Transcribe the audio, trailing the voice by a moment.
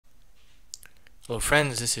Hello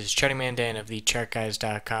friends, this is Charting Man Dan of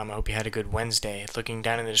TheChartGuys.com. I hope you had a good Wednesday. Looking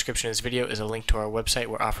down in the description of this video is a link to our website.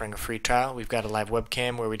 We're offering a free trial. We've got a live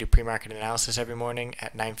webcam where we do pre-market analysis every morning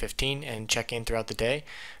at 9:15 and check in throughout the day.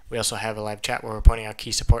 We also have a live chat where we're pointing out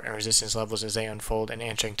key support and resistance levels as they unfold and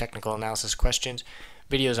answering technical analysis questions,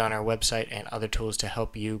 videos on our website, and other tools to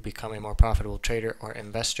help you become a more profitable trader or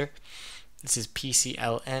investor. This is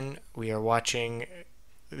PCLN. We are watching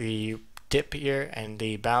the dip here and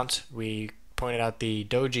the bounce. We pointed out the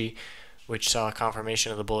doji, which saw a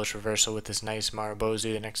confirmation of the bullish reversal with this nice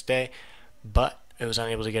Marubozu the next day, but it was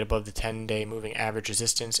unable to get above the 10-day moving average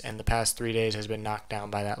resistance, and the past 3 days has been knocked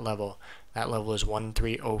down by that level. That level is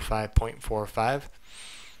 1305.45.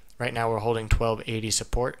 Right now we're holding 1280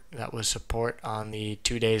 support. That was support on the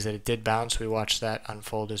 2 days that it did bounce. We watched that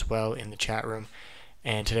unfold as well in the chat room.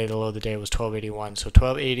 And today the low of the day was 1281. So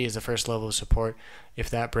 1280 is the first level of support.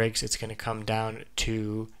 If that breaks, it's going to come down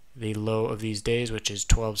to the low of these days, which is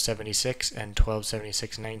 1276 and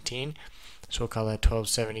 1276.19. So we'll call that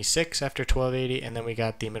 1276 after 1280, and then we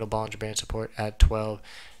got the middle Bollinger Band support at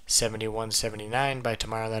 1271.79. By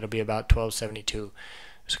tomorrow that'll be about 1272.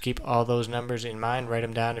 So keep all those numbers in mind. Write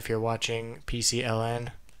them down if you're watching PCLN.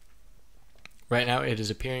 Right now it is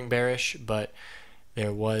appearing bearish, but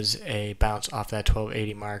there was a bounce off that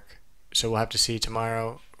 1280 mark. So we'll have to see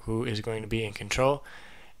tomorrow who is going to be in control.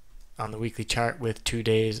 On the weekly chart with 2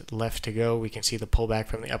 days left to go, we can see the pullback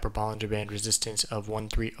from the upper Bollinger Band resistance of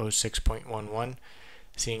 1306.11.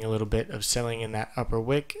 Seeing a little bit of selling in that upper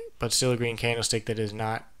wick, but still a green candlestick that is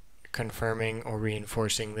not confirming or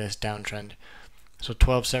reinforcing this downtrend. So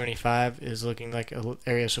 1275 is looking like an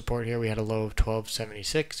area of support here. We had a low of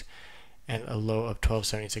 1276 and a low of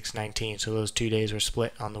 1276.19. So those 2 days were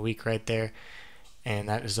split on the week right there, and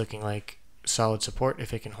that is looking like solid support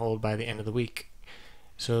if it can hold by the end of the week.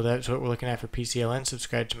 So that's what we're looking at for PCLN.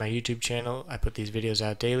 Subscribe to my YouTube channel. I put these videos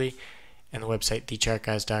out daily. And the website,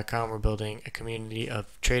 TheChartGuys.com. We're building a community of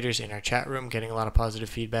traders in our chat room, getting a lot of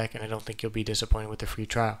positive feedback, and I don't think you'll be disappointed with the free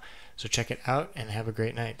trial. So check it out and have a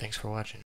great night. Thanks for watching.